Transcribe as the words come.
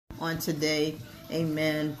on today.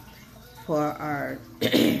 Amen. For our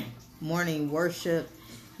morning worship.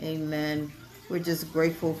 Amen. We're just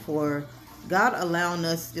grateful for God allowing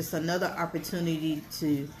us just another opportunity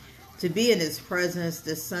to be in His presence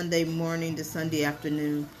this Sunday morning, this Sunday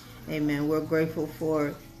afternoon. Amen. We're grateful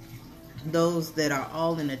for those that are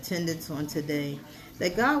all in attendance on today.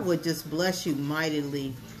 That God would just bless you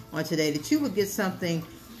mightily on today. That you would get something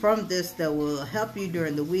from this that will help you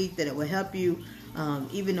during the week. That it will help you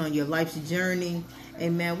even on your life's journey.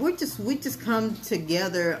 Amen. We just come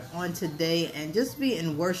together on today and just be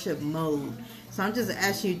in worship mode. So I'm just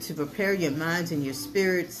asking you to prepare your minds and your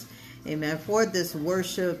spirits, amen, for this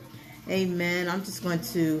worship. Amen. I'm just going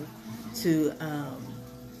to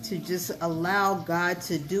just allow God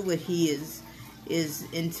to do what He is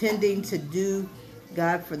intending to do,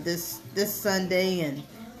 God, for this Sunday. And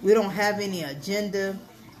we don't have any agenda.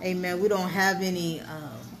 Amen. We don't have any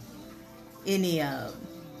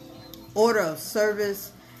order of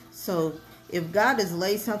service. So if God has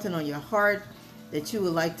laid something on your heart that you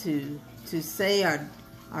would like to say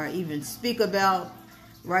or even speak about,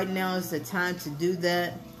 right now is the time to do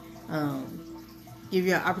that. Give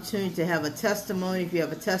you an opportunity to have a testimony. If you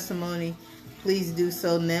have a testimony, please do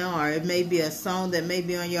so now. Or it may be a song that may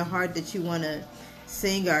be on your heart that you want to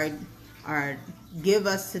sing or give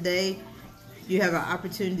us today. You have an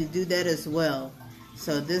opportunity to do that as well.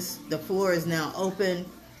 So the floor is now open,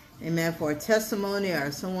 amen, for a testimony or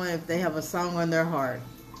someone if they have a song on their heart.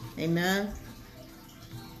 Amen.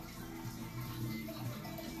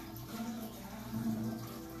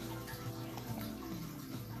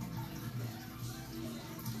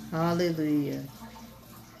 Hallelujah.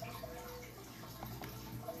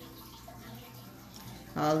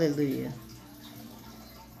 Hallelujah.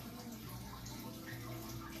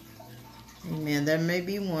 Amen. There may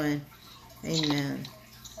be one. Amen.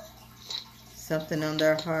 Something on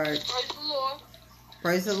their heart. Praise the Lord.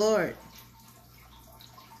 Praise the Lord.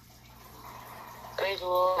 Praise the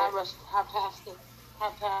Lord. Hi, Pastor.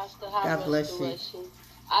 Hi, God bless you.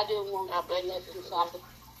 I didn't want to let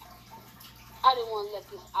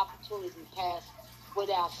this opportunity pass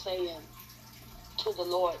without saying to the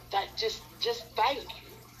Lord that just thank you.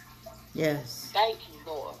 Yes. Thank you,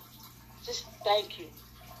 Lord. Just thank you.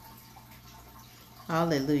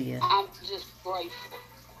 Hallelujah. I'm just grateful.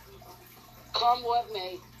 Come what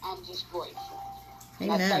may, I'm just grateful.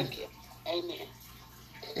 Amen. I thank you. Amen.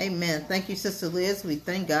 Amen. Thank you, Sister Liz. We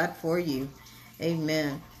thank God for you.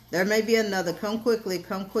 Amen. There may be another. Come quickly.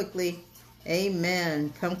 Come quickly.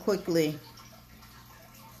 Amen. Come quickly.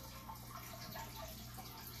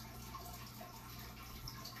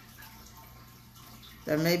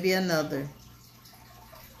 There may be another.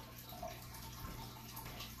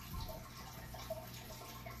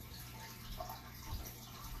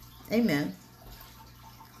 Amen.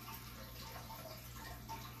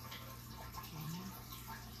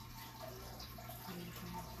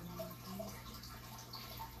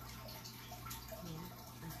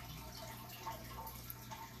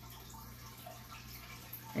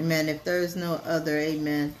 Amen. If there is no other,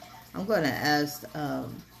 amen, I'm going to ask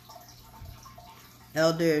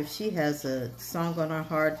Elder if she has a song on her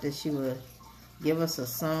heart that she would give us a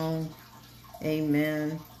song.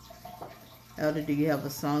 Amen. Elder, do you have a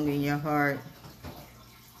song in your heart?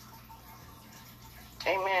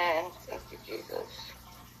 Amen. Thank you, Jesus.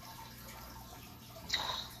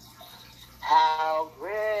 How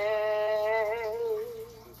great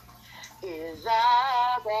is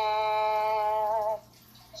our God.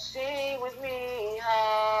 Sing with me,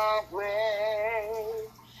 how great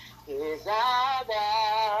is our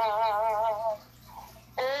God.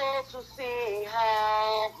 Oh, to see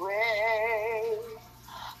how great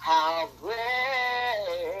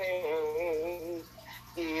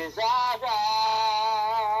is our God.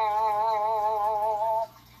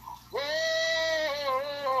 Oh,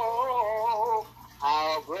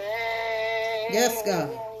 how great. Yes, God.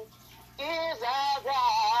 Is our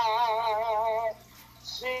God.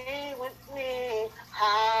 Sing with me,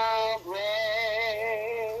 how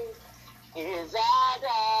great is our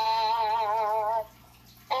God.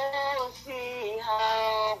 Oh, see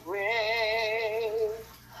how great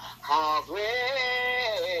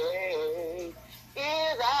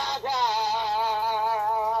is our God.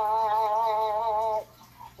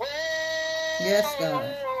 Oh, Yes, God.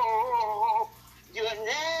 your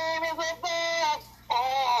name is above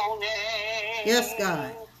all names. Yes,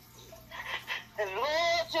 God. And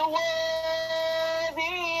Lord, you're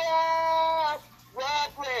worthy of the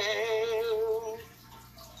praise.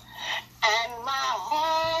 And my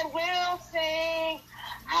heart will sing,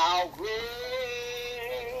 how great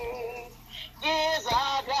is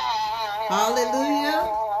our God. Hallelujah.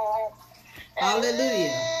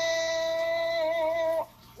 Hallelujah.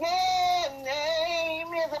 Your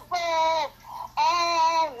name is above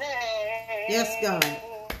all names. Yes, God.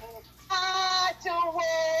 Too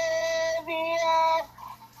worthy of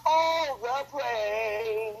all the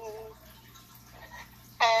praise.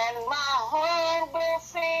 And my heart will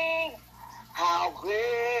sing, how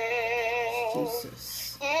great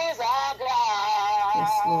Jesus is our God.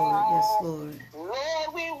 Yes, Lord. Yes, Lord. Lord,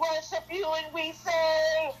 we worship you and we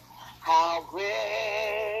say, how great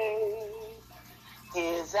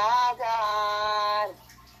is our God.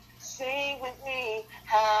 Sing with me,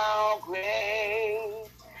 how great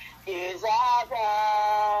is our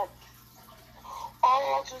God.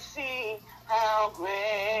 Oh, to see how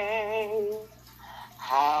great is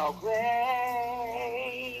our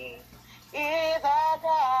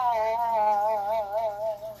God.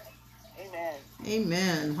 Amen.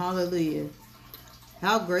 Amen. Hallelujah.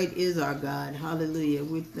 How great is our God. Hallelujah.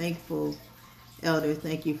 We're thankful, Elder.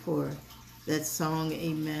 Thank you for that song.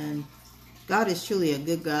 Amen. God is truly a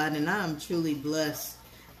good God, and I am truly blessed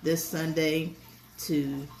this Sunday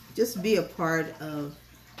to just be a part of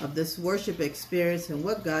this worship experience and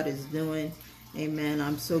what God is doing. Amen.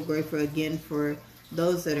 I'm so grateful again for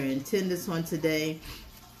those that are in attendance on today.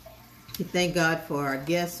 We thank God for our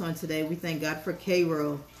guests on today. We thank God for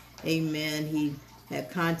Cairo. Amen. He had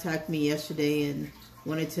contacted me yesterday and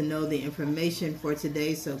wanted to know the information for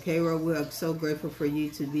today. So Cairo, we are so grateful for you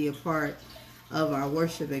to be a part of our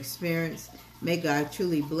worship experience. May God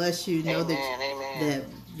truly bless you. Know that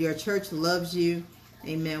your church loves you.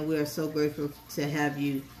 Amen. We are so grateful to have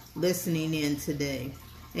you listening in today.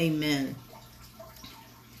 Amen.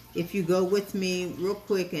 If you go with me real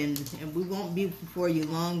quick, and we won't be before you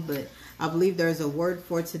long, but I believe there's a word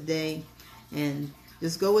for today. And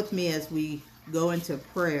just go with me as we go into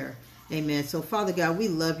prayer. Amen. So, Father God, we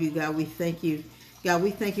love you, God. We thank you. God, we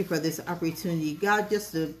thank you for this opportunity, God,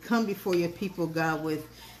 just to come before your people, God, with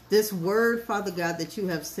this word, Father God, that you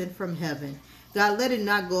have sent from heaven. God, let it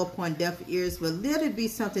not go upon deaf ears, but let it be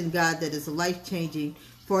something, God, that is life-changing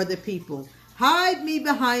for the people. Hide me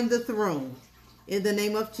behind the throne. In the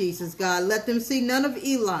name of Jesus, God, let them see none of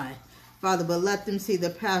Eli, Father, but let them see the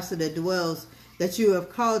pastor that dwells, that you have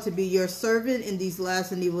called to be your servant in these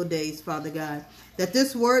last and evil days, Father God, that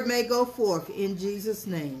this word may go forth in Jesus'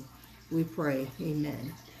 name. We pray.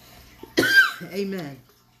 Amen. Amen.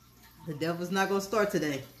 The devil's not going to start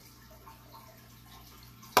today.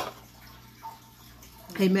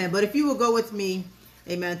 Amen. But if you will go with me,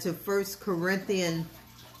 amen, to 1 Corinthians,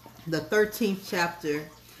 the 13th chapter.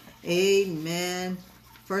 Amen.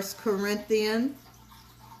 1 Corinthians,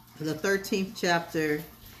 the 13th chapter.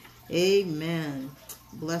 Amen.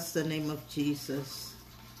 Bless the name of Jesus.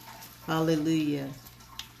 Hallelujah.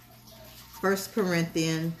 1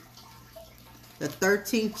 Corinthians, the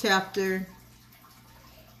 13th chapter.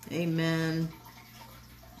 Amen.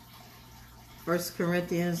 1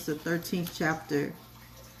 Corinthians, the 13th chapter.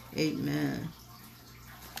 Amen.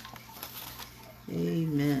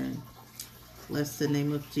 Amen. Bless the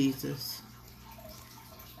name of Jesus.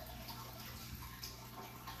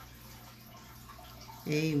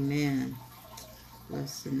 Amen.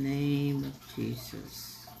 Bless the name of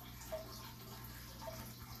Jesus.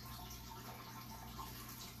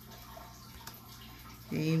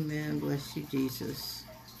 Amen. Bless you, Jesus.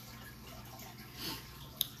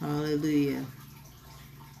 Hallelujah.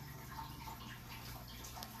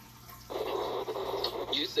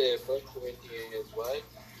 You said 1 Corinthians what?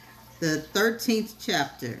 The 13th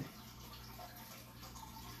chapter.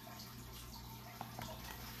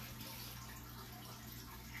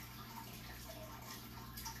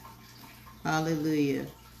 Hallelujah.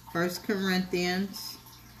 1 Corinthians.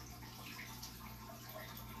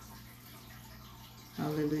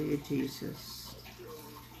 Hallelujah, Jesus.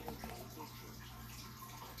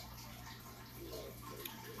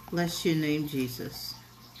 Bless your name, Jesus.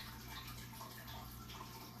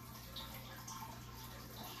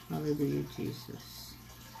 Hallelujah, Jesus.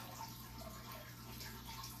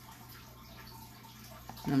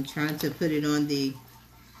 And I'm trying to put it on the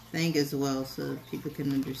thing as well so people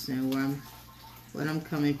can understand what I'm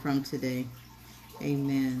coming from today.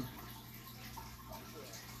 Amen.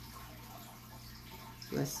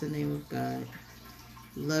 Bless the name of God.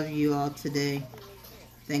 Love you all today.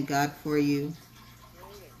 Thank God for you.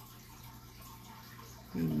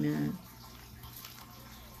 Amen.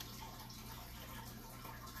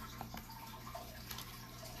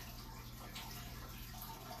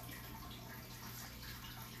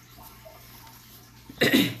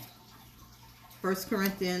 First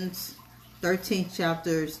Corinthians 13th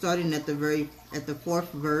chapter, starting at the 4th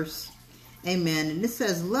verse. Amen. And it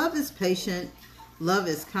says, love is patient, love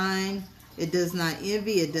is kind, It does not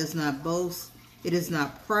envy. It does not boast. It is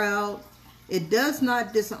not proud. It does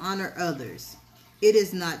not dishonor others. It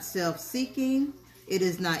is not self-seeking. It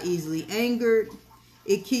is not easily angered.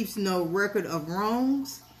 It keeps no record of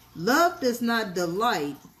wrongs. Love does not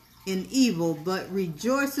delight in evil, but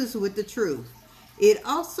rejoices with the truth. It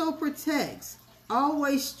also protects,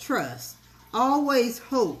 always trusts, always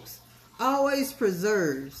hopes, always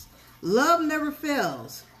preserves. Love never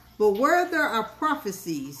fails, but where there are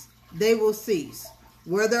prophecies, they will cease.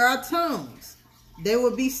 Where there are tongues, they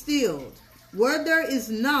will be stilled. Where there is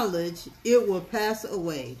knowledge, it will pass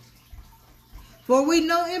away. For we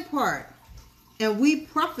know in part, and we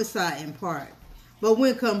prophesy in part. But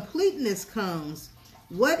when completeness comes,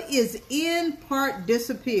 what is in part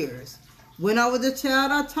disappears. When I was a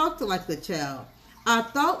child, I talked like a child. I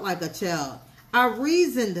thought like a child. I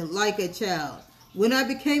reasoned like a child. When I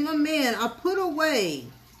became a man, I put away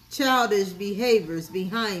childish behaviors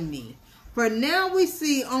behind me. For now we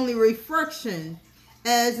see only reflection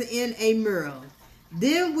as in a mirror.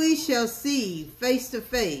 Then we shall see face to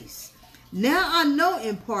face. Now I know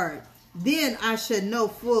in part, then I shall know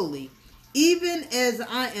fully, even as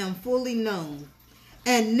I am fully known.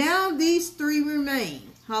 And now these three remain.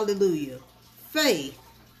 Hallelujah. Faith,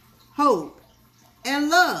 hope, and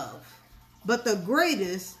love. But the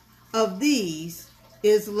greatest of these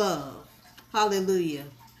is love. Hallelujah.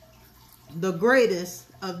 The greatest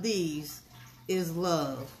of these is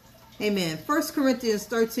love. Amen. 1 Corinthians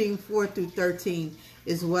 13, 4 through 13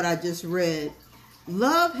 is what I just read.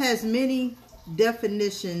 Love has many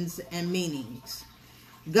definitions and meanings.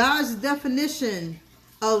 God's definition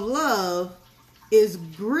of love is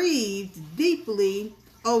grieved deeply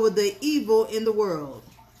over the evil in the world,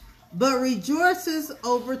 but rejoices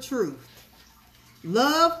over truth.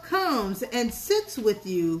 Love comes and sits with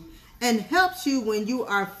you and helps you when you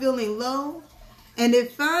are feeling low, and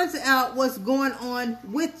it finds out what's going on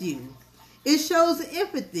with you. It shows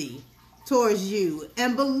empathy towards you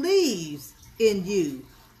and believes in you.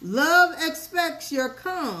 Love accepts your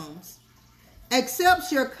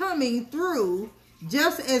coming through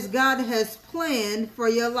just as God has planned for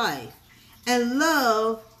your life. And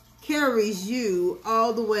love carries you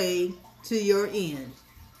all the way to your end.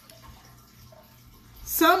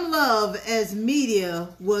 Some love, as media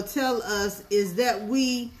will tell us, is that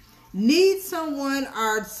we need someone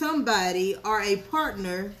or somebody or a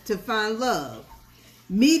partner to find love.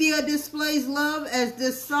 Media displays love as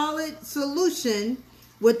this solid solution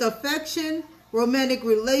with affection, romantic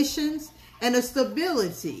relations, and a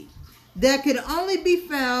stability that can only be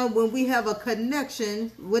found when we have a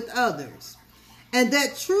connection with others. And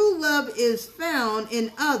that true love is found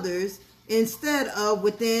in others instead of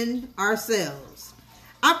within ourselves.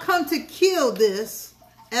 I come to kill this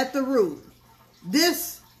at the root.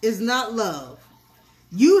 This is not love.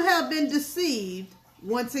 You have been deceived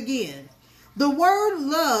once again. The word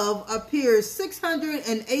love appears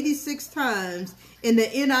 686 times in the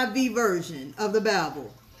NIV version of the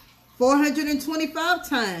Bible, 425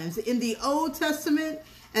 times in the Old Testament,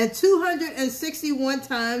 and 261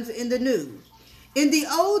 times in the New. In the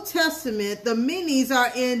Old Testament, the meanings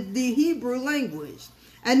are in the Hebrew language,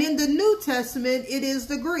 and in the New Testament, it is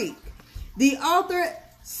the Greek. The author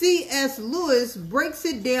C.S. Lewis breaks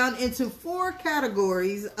it down into 4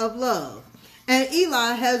 categories of love, and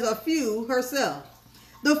Eli has a few herself.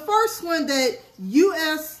 The first one that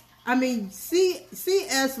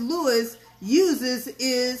C.S. Lewis uses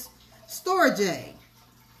is storge.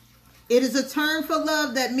 It is a term for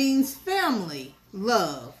love that means family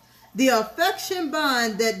love, the affection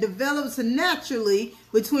bond that develops naturally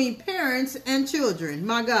between parents and children.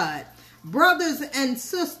 My God, brothers and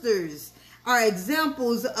sisters are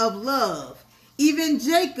examples of love. Even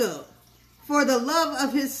Jacob, for the love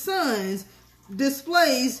of his sons,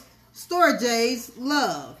 displays storge's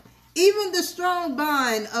love. Even the strong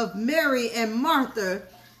bond of Mary and Martha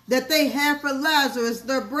that they have for Lazarus,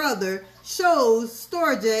 their brother, shows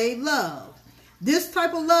storge love. This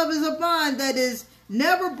type of love is a bond that is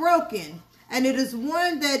never broken, and it is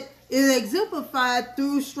one that is exemplified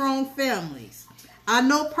through strong families. I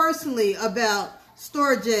know personally about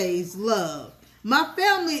storge's love. My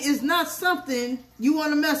family is not something you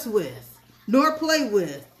want to mess with, nor play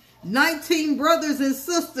with. 19 brothers and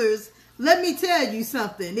sisters. Let me tell you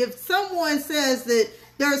something. If someone says that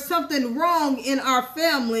there's something wrong in our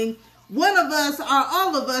family, one of us or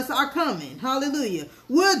all of us are coming. Hallelujah.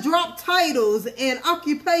 We'll drop titles and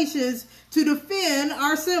occupations to defend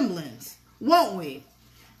our siblings, won't we?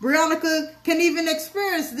 Brianna can even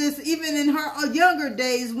experience this even in her younger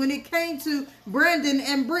days when it came to Brandon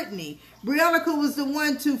and Brittany. Brianna was the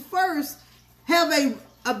one to first have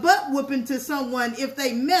a butt whooping to someone if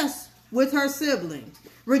they mess with her siblings.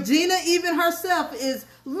 Regina, even herself, is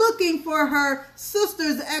looking for her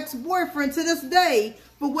sister's ex-boyfriend to this day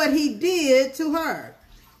for what he did to her.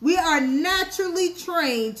 We are naturally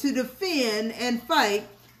trained to defend and fight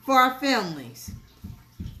for our families.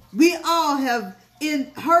 We all have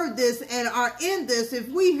heard this and are in this. If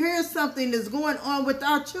we hear something that's going on with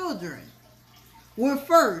our children, we're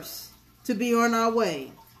first to be on our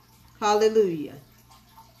way. Hallelujah.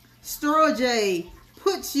 Storge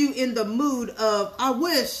puts you in the mood of, I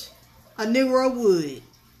wish a Negro would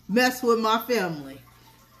mess with my family.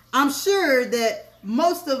 I'm sure that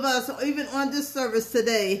most of us, even on this service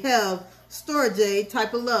today, have Storge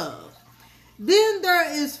type of love. Then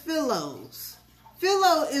there is Philos.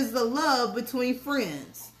 Philo is the love between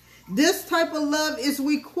friends. This type of love is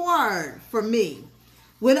required for me.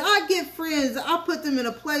 When I get friends, I put them in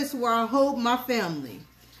a place where I hold my family.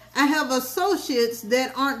 I have associates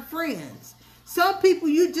that aren't friends. Some people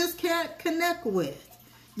you just can't connect with.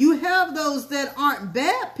 You have those that aren't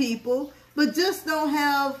bad people, but just don't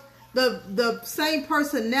have the same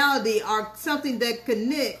personality or something that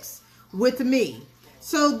connects with me.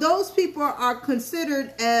 So those people are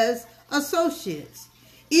considered as associates.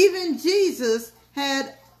 Even Jesus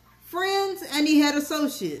had friends and he had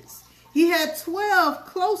associates. He had 12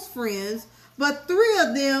 close friends, but 3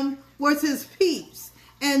 of them was his peeps,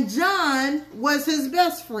 and John was his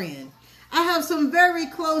best friend. I have some very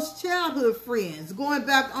close childhood friends going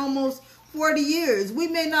back almost 40 years. We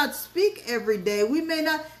may not speak every day. We may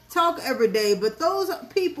not talk every day, but those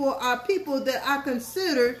people are people that I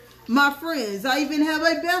consider my friends. I even have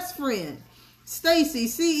a best friend, Stacy,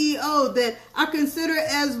 CEO, that I consider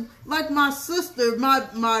as like my sister,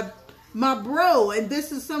 my bro. And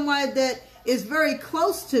this is somebody that is very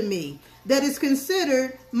close to me, that is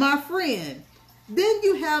considered my friend. Then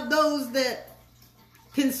you have those that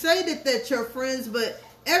can say that they're your friends, but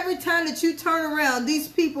every time that you turn around, these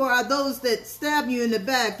people are those that stab you in the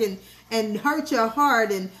back and hurt your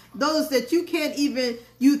heart, and those that you can't even,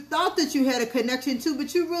 you thought that you had a connection to,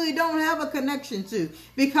 but you really don't have a connection to,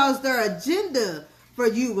 because their agenda for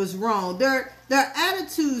you was wrong. Their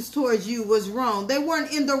attitudes towards you was wrong. They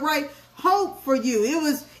weren't in the right hope for you.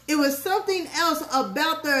 It was something else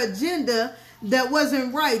about their agenda that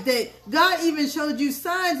wasn't right. That God even showed you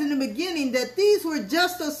signs in the beginning that these were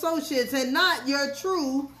just associates and not your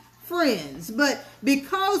true friends. But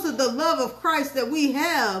because of the love of Christ that we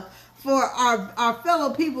have for our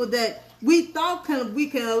fellow people that we thought we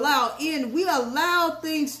can allow in, we allow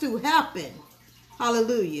things to happen.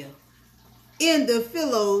 Hallelujah. In the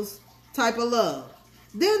Philos type of love.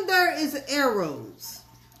 Then there is Eros.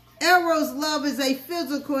 Eros love is a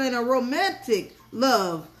physical and a romantic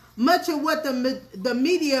love. Much of what the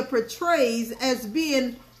media portrays as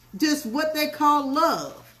being just what they call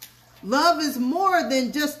love. Love is more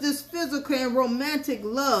than just this physical and romantic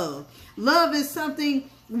love. Love is something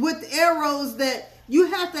with Eros that you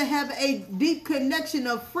have to have a deep connection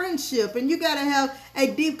of friendship, and you got to have a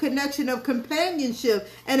deep connection of companionship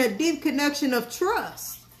and a deep connection of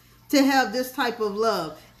trust to have this type of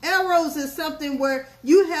love. Eros is something where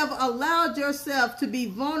you have allowed yourself to be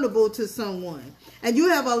vulnerable to someone, and you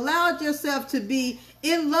have allowed yourself to be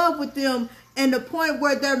in love with them, and the point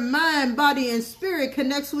where their mind, body, and spirit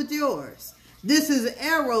connects with yours. This is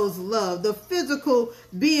Eros love, the physical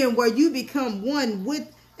being where you become one with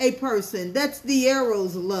a person. That's the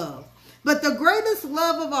Eros love. But the greatest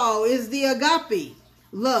love of all is the agape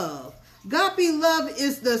love. Agape love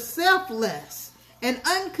is the selfless and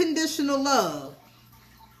unconditional love.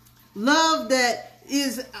 Love that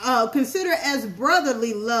is considered as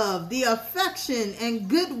brotherly love, the affection and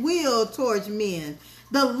goodwill towards men.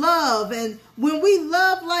 The love, and when we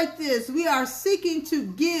love like this, we are seeking to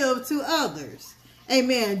give to others.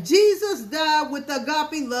 Amen. Jesus died with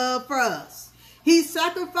agape love for us. He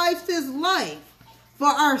sacrificed his life for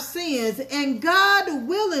our sins, and God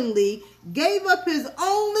willingly gave up his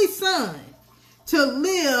only son to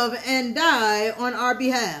live and die on our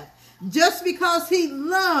behalf. Just because he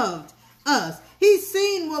loved us. He's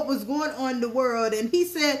seen what was going on in the world, and he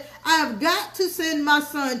said, I have got to send my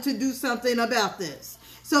son to do something about this.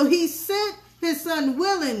 So he sent his son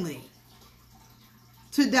willingly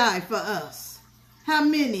to die for us. How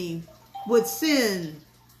many would send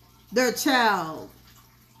their child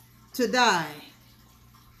to die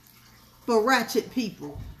for ratchet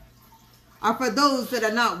people, or for those that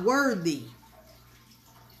are not worthy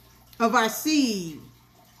of our seed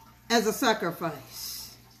as a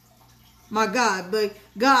sacrifice? My God, but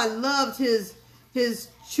God loved his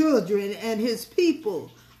children and his people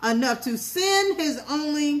enough to send his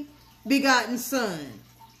only begotten son.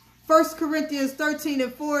 1 Corinthians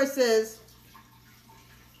 13:4 says,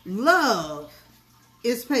 love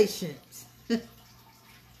is patient.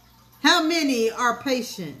 How many are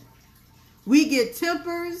patient? We get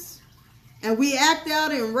tempers and we act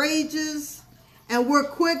out in rages and we're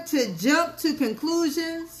quick to jump to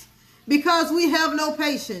conclusions because we have no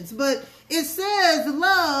patience. But it says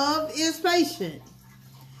love is patient.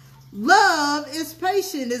 Love is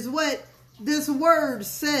patient is what this word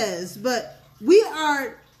says, but we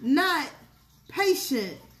are not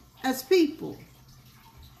patient as people.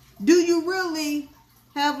 Do you really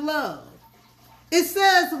have love? It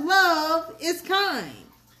says love is kind,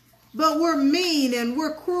 but we're mean and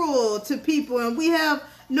we're cruel to people and we have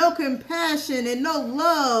no compassion and no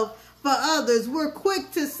love for others. We're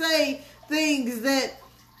quick to say things that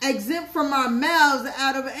exempt from our mouths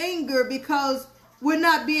out of anger because we're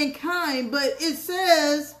not being kind, but it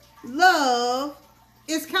says love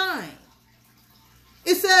is kind.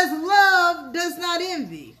 It says love does not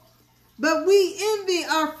envy, but we envy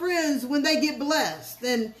our friends when they get blessed.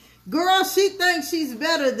 And girl, she thinks she's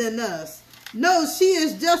better than us. No, she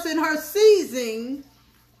is just in her season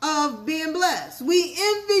of being blessed. We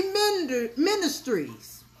envy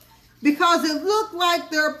ministries because it looked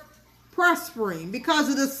like they're prospering because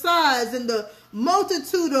of the size and the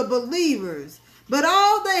multitude of believers. But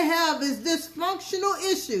all they have is dysfunctional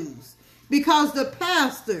issues because the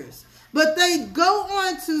pastors. But they go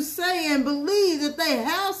on to say and believe that they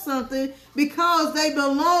have something because they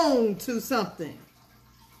belong to something.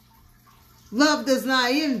 Love does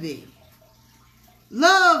not envy.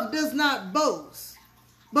 Love does not boast.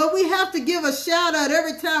 But we have to give a shout out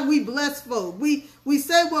every time we bless folk. We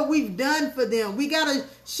say what we've done for them. We got to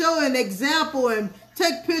show an example and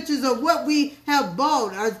take pictures of what we have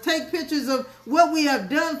bought or take pictures of what we have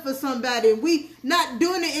done for somebody. And we not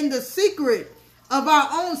doing it in the secret of our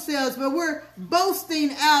own selves, but we're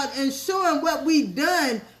boasting out and showing what we've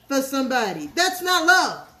done for somebody. That's not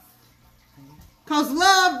love. Because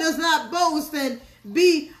love does not boast and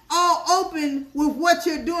be all open with what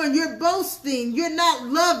you're doing. You're boasting. You're not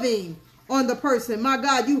loving on the person. My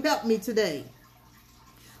God, you help me today.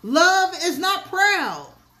 Love is not proud.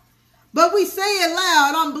 But we say it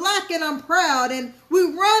loud. I'm black and I'm proud. And we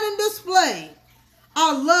run and display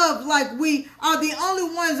our love like we are the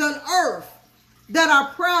only ones on earth that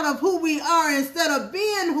are proud of who we are instead of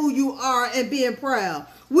being who you are and being proud.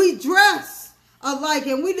 We dress alike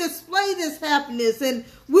and we display this happiness and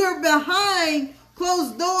we're behind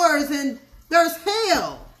closed doors and there's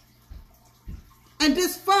hell and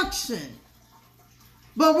dysfunction.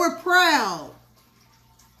 But we're proud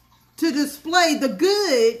to display the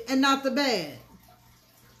good and not the bad.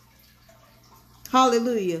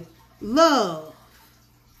 Hallelujah. Love.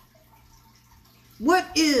 What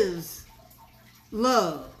is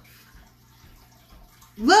love?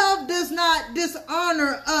 Love does not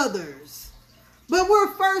dishonor others, but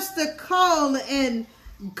we're first to call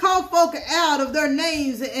folk out of their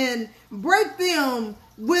names and break them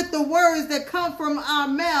with the words that come from our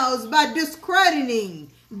mouths by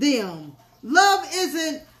discrediting them. Love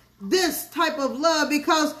isn't this type of love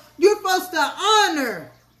because you're supposed to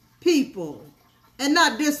honor people and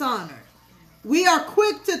not dishonor. We are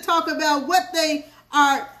quick to talk about what they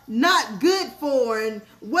are not good for and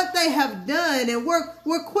what they have done, and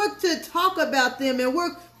we're quick to talk about them and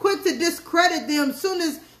we're quick to discredit them as soon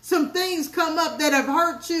as some things come up that have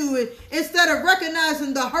hurt you. And instead of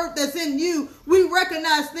recognizing the hurt that's in you, we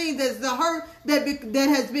recognize things as the hurt that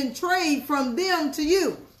has been traded from them to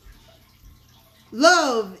you.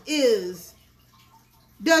 Love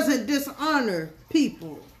doesn't dishonor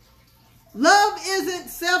people. Love isn't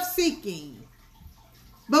self-seeking.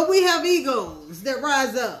 But we have egos that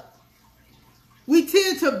rise up. We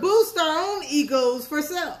tend to boost our own egos for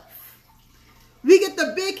self. We get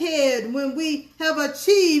the big head when we have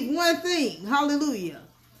achieved one thing. Hallelujah.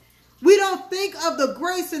 We don't think of the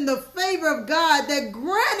grace and the favor of God that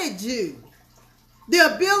granted you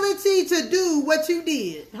the ability to do what you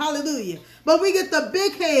did. Hallelujah. But we get the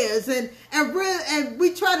big heads and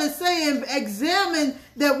we try to say and examine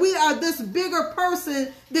that we are this bigger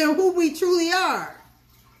person than who we truly are.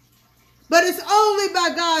 But it's only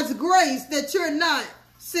by God's grace that you're not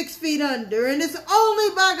 6 feet under. And it's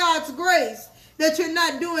only by God's grace that you're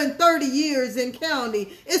not doing 30 years in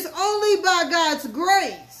county. It's only by God's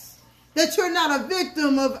grace that you're not a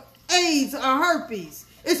victim of AIDS or herpes.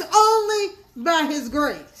 It's only by his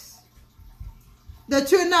grace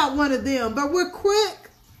that you're not one of them. But we're quick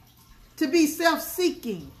to be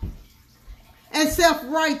self-seeking and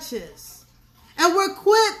self-righteous. And we're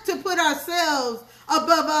quick to put ourselves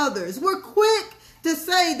above others. We're quick to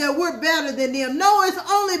say that we're better than them. No, it's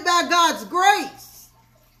only by God's grace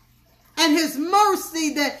and his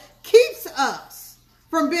mercy that keeps us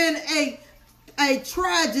from being a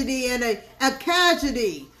tragedy and a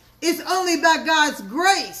casualty. It's only by God's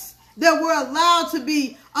grace that we're allowed to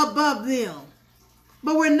be above them.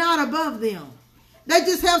 But we're not above them. They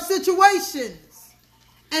just have situations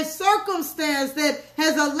and circumstance that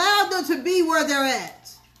has allowed them to be where they're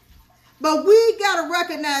at. But we got to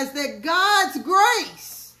recognize that God's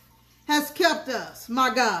grace has kept us,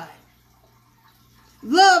 my God.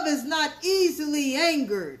 Love is not easily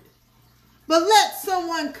angered. But let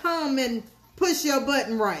someone come and push your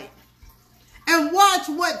button right. And watch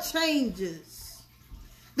what changes.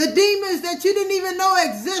 The demons that you didn't even know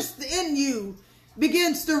exist in you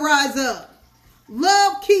begins to rise up.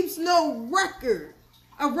 Love keeps no record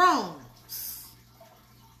of wrongs.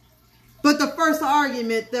 But the first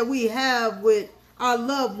argument that we have with our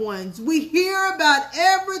loved ones, we hear about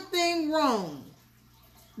everything wrong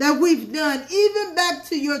that we've done, even back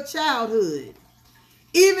to your childhood.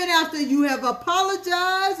 Even after you have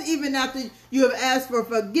apologized, even after you have asked for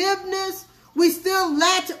forgiveness, we still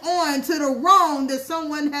latch on to the wrong that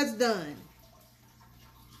someone has done.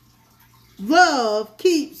 Love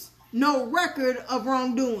keeps no record of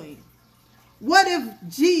wrongdoing. What if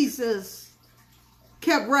Jesus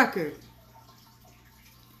kept record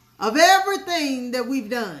of everything that we've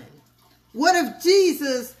done? What if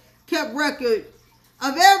Jesus kept record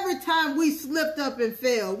of every time we slipped up and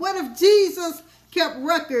fell? What if Jesus kept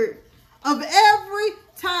record of every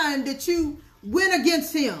time that you went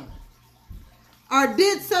against him or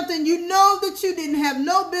did something you know that you didn't have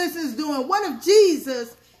no business doing? What if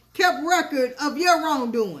Jesus kept record of your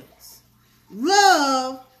wrongdoings?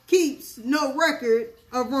 Love keeps no record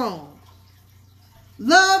of wrong.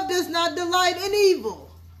 Love does not delight in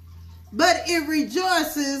evil, but it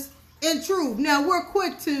rejoices in truth. Now we're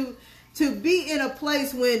quick to be in a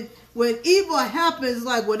place when evil happens,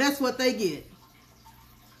 like, well, that's what they get.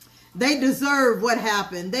 They deserve what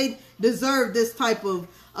happened. They deserve this type of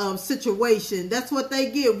situation. That's what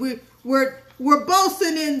they get. We're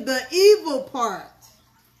boasting in the evil part,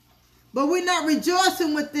 but we're not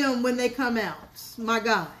rejoicing with them when they come out. My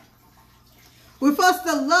God. We're supposed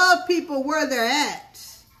to love people where they're at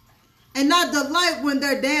and not delight when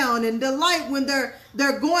they're down and delight when they're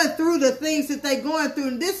going through the things that they're going through.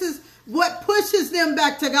 And this is what pushes them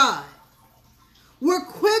back to God. We're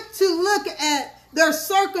quick to look at their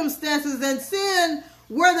circumstances and seeing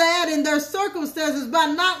where they're at in their circumstances by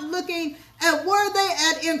not looking at where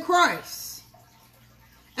they're at in Christ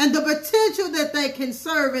and the potential that they can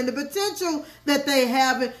serve and the potential that they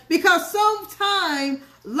have, because sometime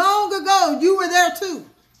long ago you were there too.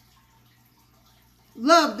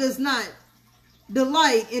 Love does not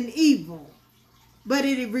delight in evil, but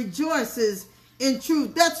it rejoices in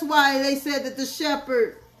truth. That's why they said that the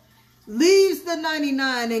shepherd leaves the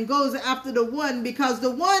 99 and goes after the one, because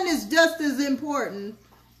the one is just as important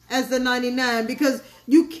as the 99, because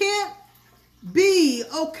you can't be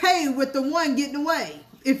okay with the one getting away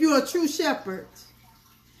if you're a true shepherd,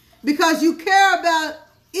 because you care about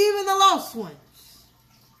even the lost ones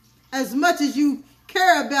as much as you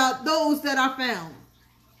care about those that are found.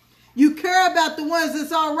 You care about the ones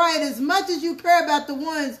that's all right as much as you care about the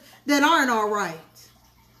ones that aren't all right.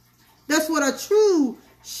 That's what a true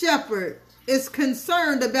shepherd is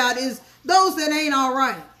concerned about, is those that ain't all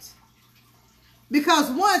right.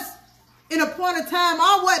 Because once in a point of time,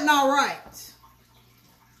 I wasn't all right.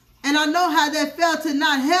 And I know how that felt to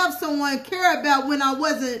not have someone care about when I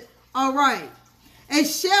wasn't all right. A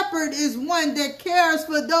shepherd is one that cares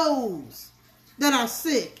for those that are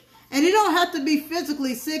sick. And it don't have to be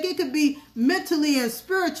physically sick. It could be mentally and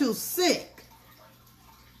spiritual sick.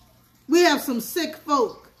 We have some sick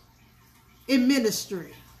folk in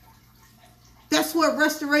ministry. That's what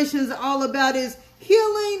restoration is all about, is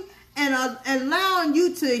healing and allowing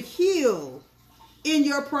you to heal in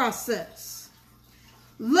your process.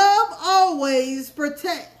 Love always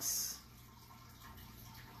protects.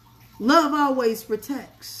 Love always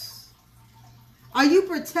protects. Are you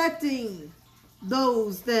protecting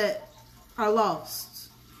those that are lost?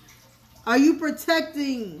 Are you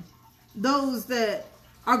protecting those that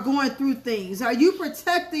are going through things? Are you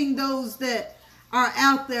protecting those that are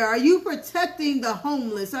out there? Are you protecting the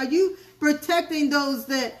homeless? Are you protecting those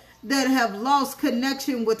that have lost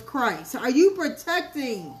connection with Christ? Are you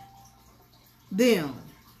protecting them?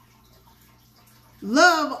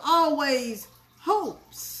 Love always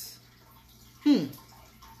hopes. And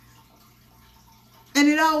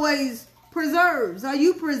it always preserves. Are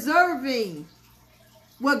you preserving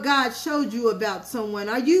what God showed you about someone?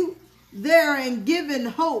 Are you there and giving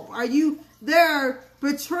hope? Are you there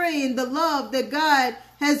portraying the love that God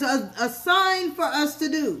has assigned for us to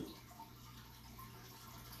do?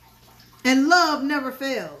 And love never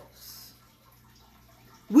fails.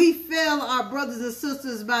 We fail our brothers and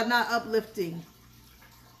sisters by not uplifting.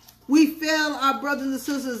 We fail our brothers and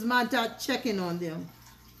sisters by not checking on them.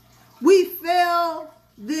 We fail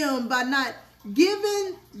them by not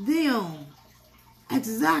giving them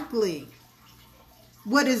exactly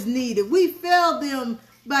what is needed. We fail them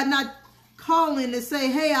by not calling and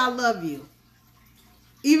say, hey, I love you.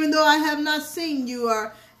 Even though I have not seen you,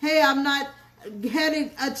 or hey, I'm not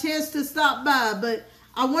had a chance to stop by, but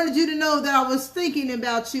I wanted you to know that I was thinking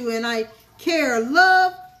about you and I care.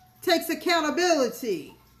 Love takes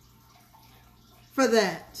accountability for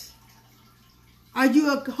that. Are you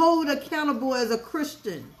held accountable as a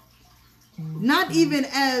Christian? Not even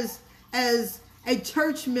as a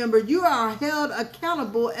church member. You are held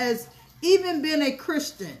accountable as even being a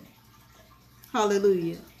Christian.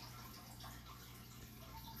 Hallelujah.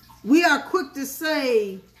 We are quick to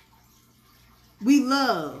say we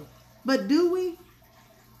love, but do we?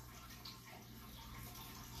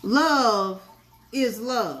 Love is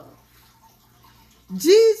love.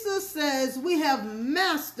 Jesus says we have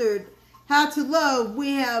mastered how to love.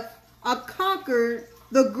 We have conquered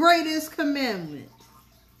the greatest commandment,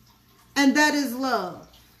 and that is love.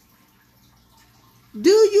 Do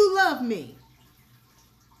you love me?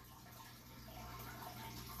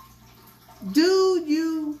 Do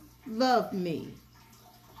you love me?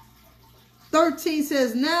 13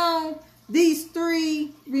 says, now these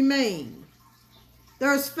three remain.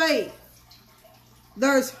 There's faith,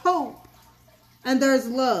 there's hope, and there's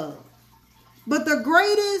love. But the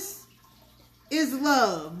greatest is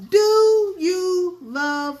love. Do you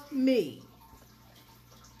love me?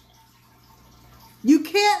 You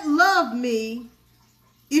can't love me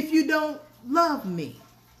if you don't love me.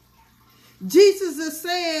 Jesus is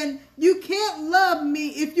saying you can't love me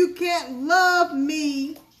if you can't love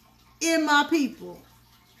me in my people.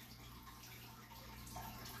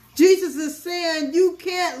 Jesus is saying you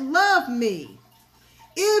can't love me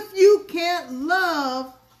if you can't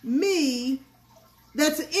love me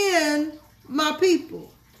that's in my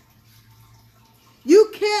people.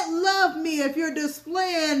 You can't love me if you're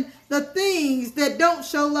displaying the things that don't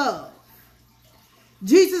show love.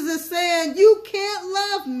 Jesus is saying you can't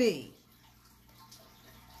love me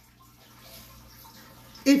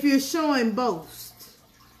if you're showing boast,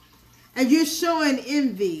 and you're showing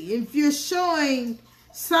envy, if you're showing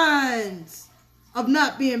signs of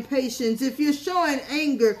not being patient, if you're showing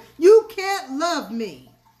anger, you can't love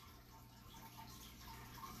me.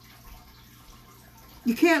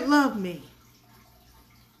 You can't love me.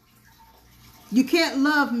 You can't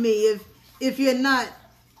love me if you're not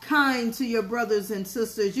kind to your brothers and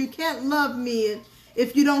sisters. You can't love me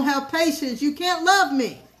if you don't have patience. You can't love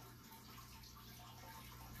me.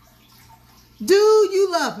 Do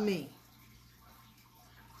you love me?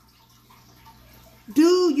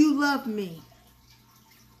 Do you love me?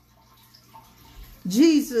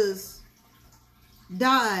 Jesus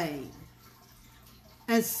died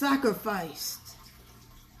and sacrificed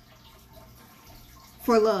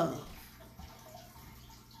for love.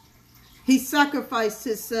 He sacrificed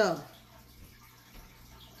himself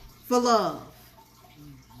for love.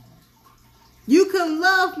 You can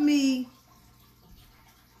love me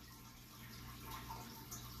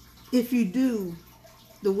if you do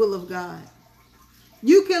the will of God.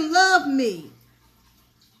 You can love me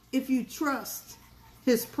if you trust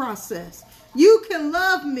his process. You can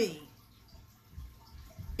love me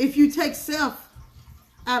if you take self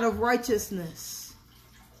out of righteousness.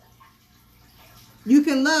 You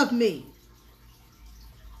can love me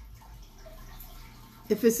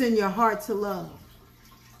if it's in your heart to love.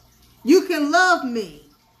 You can love me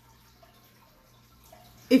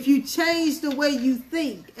if you change the way you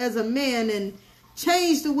think as a man and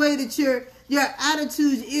change the way that your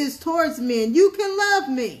attitude is towards men. You can love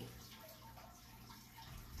me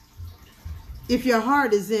if your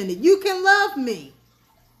heart is in it. You can love me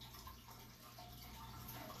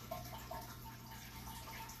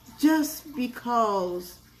just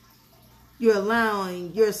because you're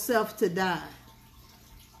allowing yourself to die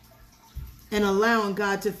and allowing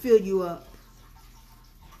God to fill you up.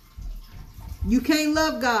 You can't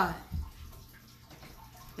love God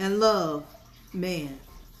and love man.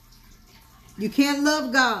 You can't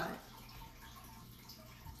love God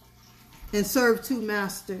and serve two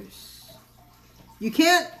masters. You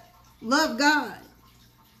can't love God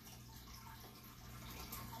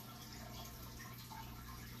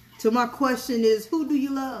so my question is, who do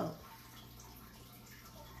you love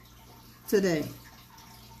today?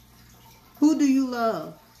 Who do you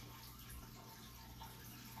love?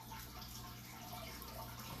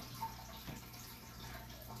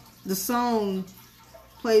 The song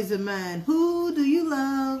plays in mind. Who do you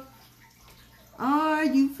love? Are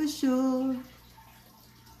you for sure?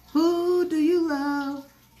 Who do you love?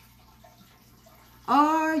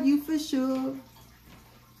 Are you for sure?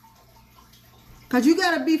 Because you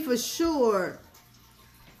got to be for sure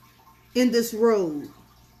in this road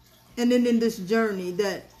and then in this journey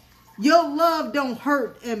that your love don't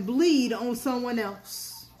hurt and bleed on someone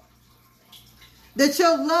else. That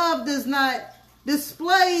your love does not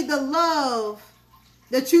display the love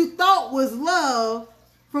that you thought was love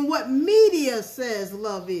from what media says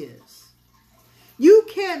love is. You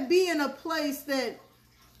can't be in a place that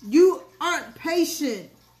you aren't patient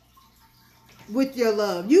with your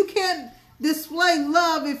love. You can't display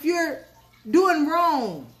love if you're doing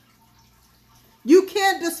wrong. You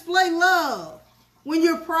can't display love when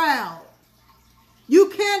you're proud. You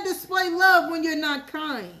can't display love when you're not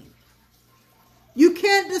kind. You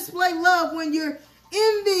can't display love when you're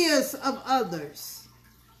envious of others.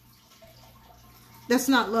 That's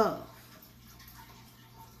not love.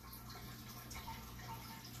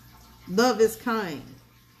 Love is kind.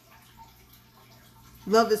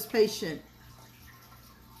 Love is patient.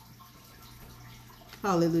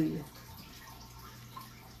 Hallelujah.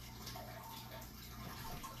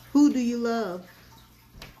 Who do you love?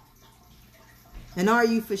 And are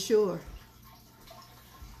you for sure?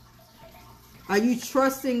 Are you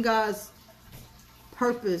trusting God's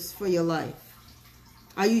purpose for your life?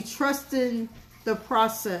 Are you trusting the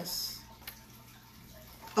process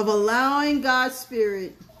of allowing God's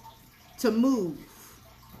Spirit to move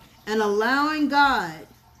and allowing God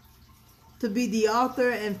to be the author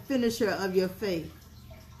and finisher of your faith?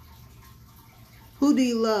 Who do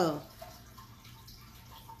you love?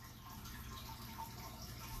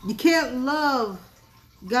 You can't love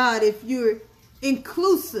God if you're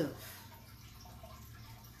inclusive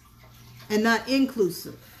and not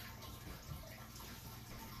inclusive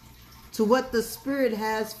to what the Spirit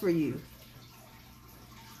has for you.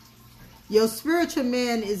 Your spiritual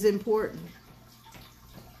man is important.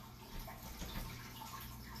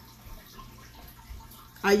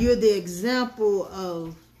 Are you the example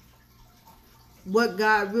of what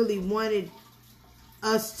God really wanted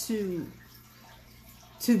us to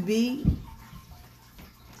be?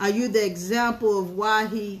 Are you the example of why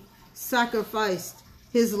He sacrificed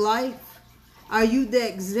His life? Are you the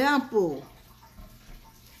example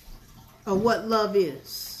of what love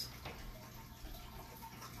is?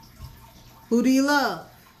 Who do you love?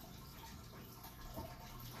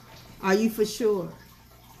 Are you for sure?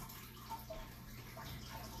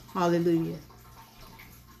 Hallelujah.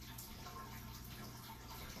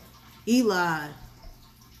 Eli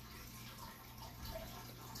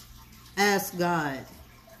asked God,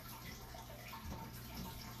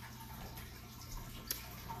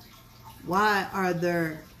 why are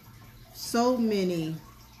there so many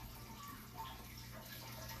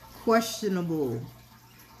questionable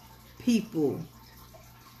people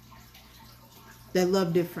that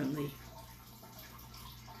love differently?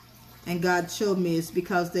 And God showed me it's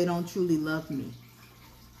because they don't truly love me.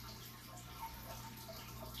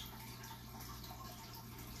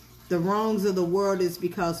 The wrongs of the world is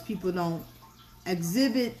because people don't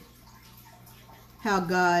exhibit how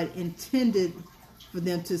God intended for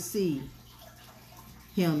them to see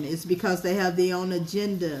Him. It's because they have their own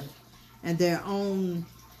agenda and their own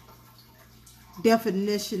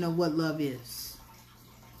definition of what love is.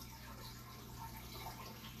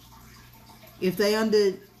 If they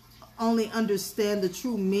only understand the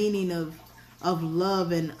true meaning of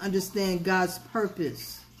love and understand God's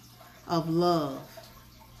purpose of love,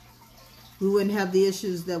 we wouldn't have the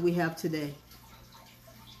issues that we have today.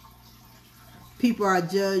 People are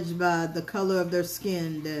judged by the color of their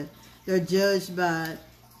skin. They're judged by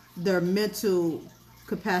their mental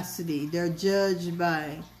capacity. They're judged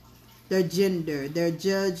by their gender. They're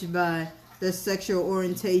judged by their sexual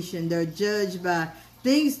orientation. They're judged by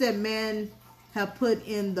things that men have put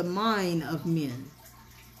in the mind of men.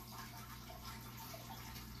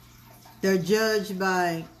 They're judged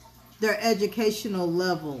by their educational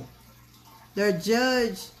level. They're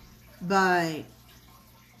judged by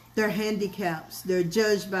their handicaps. They're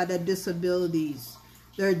judged by their disabilities.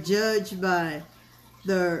 They're judged by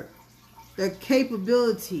their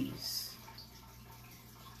capabilities.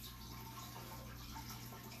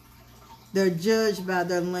 They're judged by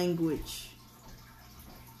their language.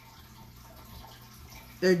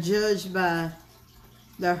 They're judged by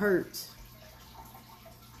their hurt.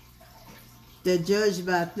 They're judged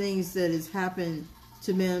by things that has happened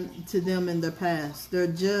to them in the past. They're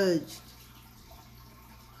judged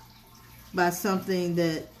by something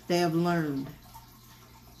that they have learned.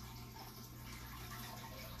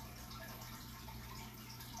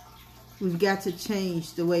 We've got to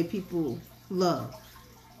change the way people love.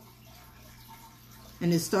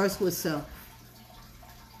 And it starts with self.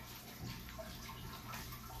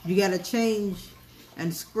 You got to change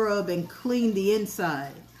and scrub and clean the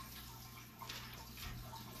inside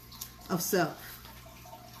of self.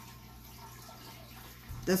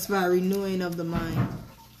 That's by renewing of the mind.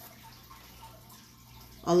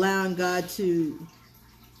 Allowing God to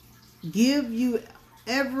give you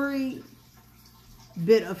every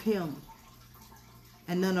bit of Him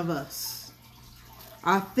and none of us.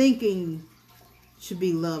 Our thinking should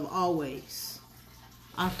be love always.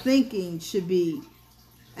 Our thinking should be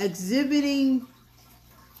exhibiting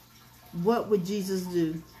what would Jesus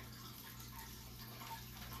do,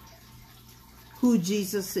 who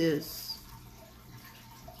Jesus is,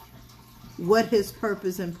 what His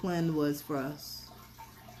purpose and plan was for us.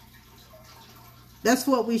 That's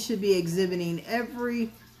what we should be exhibiting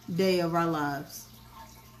every day of our lives.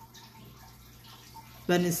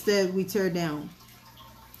 But instead we tear down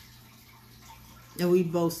and we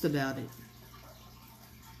boast about it.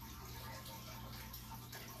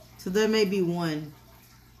 So there may be one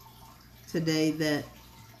today that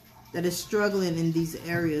is struggling in these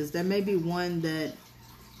areas. There may be one that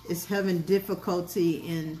is having difficulty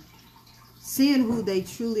in seeing who they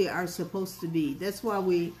truly are supposed to be. That's why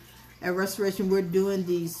we, at Restoration, we're doing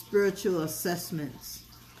these spiritual assessments,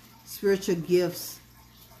 spiritual gifts,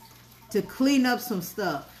 to clean up some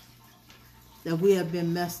stuff that we have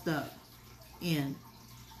been messed up in.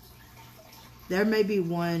 There may be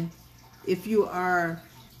one, if you are,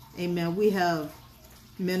 amen, we have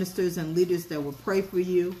ministers and leaders that will pray for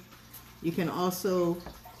you. You can also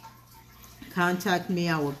contact me.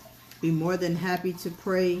 I will be more than happy to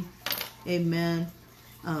pray. Amen.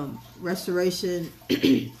 Restoration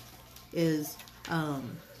is,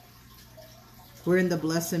 we're in the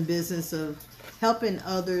blessing business of helping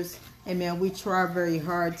others. Amen. We try very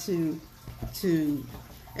hard to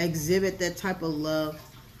exhibit that type of love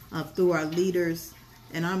through our leaders.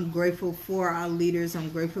 And I'm grateful for our leaders. I'm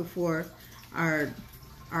grateful for our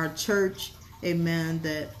church. Amen.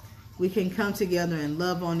 That we can come together and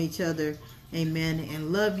love on each other. Amen.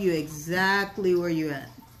 And love you exactly where you're at.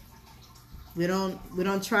 We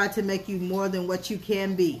don't try to make you more than what you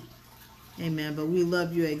can be. Amen. But we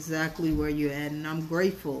love you exactly where you're at. And I'm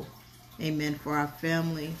grateful. Amen. For our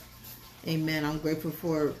family. Amen. I'm grateful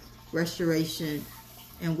for Restoration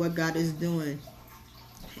and what God is doing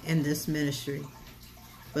in this ministry.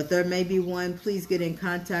 But there may be one. Please get in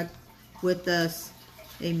contact with us.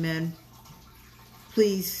 Amen.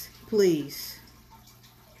 Please, please.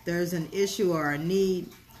 There's an issue or a need,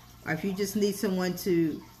 or if you just need someone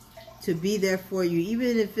to be there for you,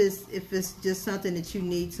 even if it's just something that you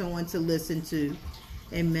need someone to listen to.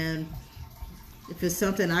 Amen. If it's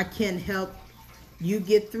something I can't help you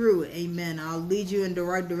get through, amen, I'll lead you in the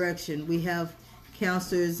right direction. We have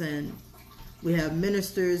counselors and we have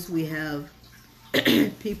ministers. We have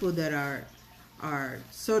people that are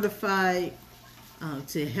certified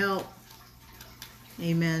to help.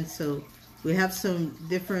 Amen. So we have some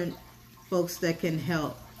different folks that can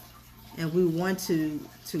help, and we want to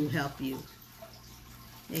help you.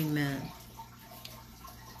 Amen.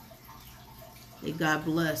 May God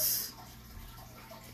bless.